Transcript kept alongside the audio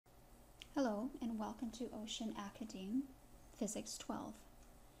Hello and welcome to Ocean Academe, Physics 12.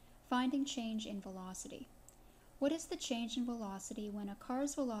 Finding change in velocity. What is the change in velocity when a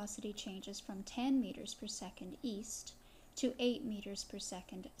car's velocity changes from 10 meters per second east to 8 meters per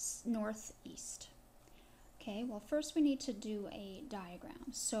second northeast? Okay, well first we need to do a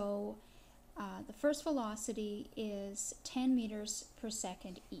diagram. So the first velocity is 10 meters per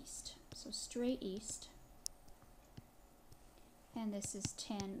second east. So straight east. And this is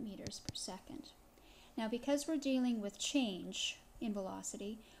 10 meters per second. Now because we're dealing with change in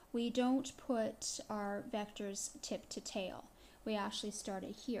velocity, we don't put our vectors tip to tail. We actually start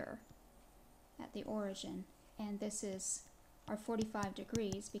it here at the origin, and this is our 45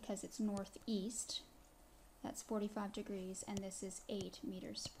 degrees because it's northeast. That's 45 degrees, and this is 8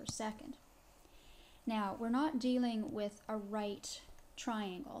 meters per second. Now we're not dealing with a right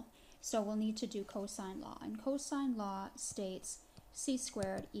triangle, so we'll need to do cosine law. And cosine law states c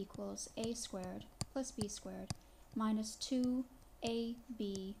squared equals a squared plus b squared minus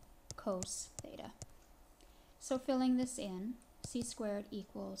 2ab cos theta. So filling this in, c squared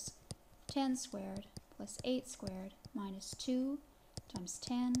equals 10 squared plus 8 squared minus 2 times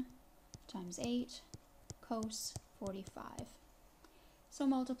 10 times 8 cos 45. So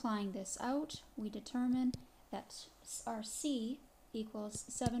multiplying this out, we determine that our c equals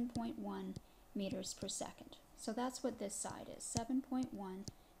 7.1 meters per second. So that's what this side is, 7.1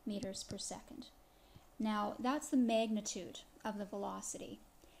 meters per second. Now that's the magnitude of the velocity.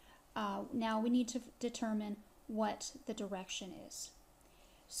 Now we need to determine what the direction is.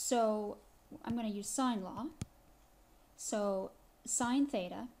 So I'm going to use sine law. So sine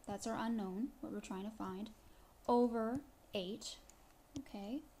theta, that's our unknown, what we're trying to find, over 8,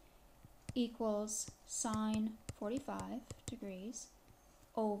 okay, equals sine 45 degrees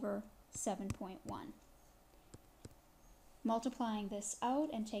over 7.1. Multiplying this out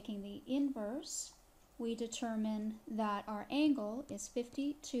and taking the inverse, we determine that our angle is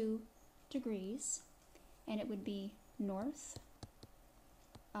 52 degrees, and it would be north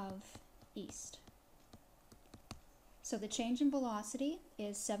of east. So the change in velocity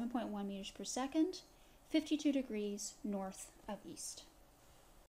is 7.1 meters per second, 52 degrees north of east.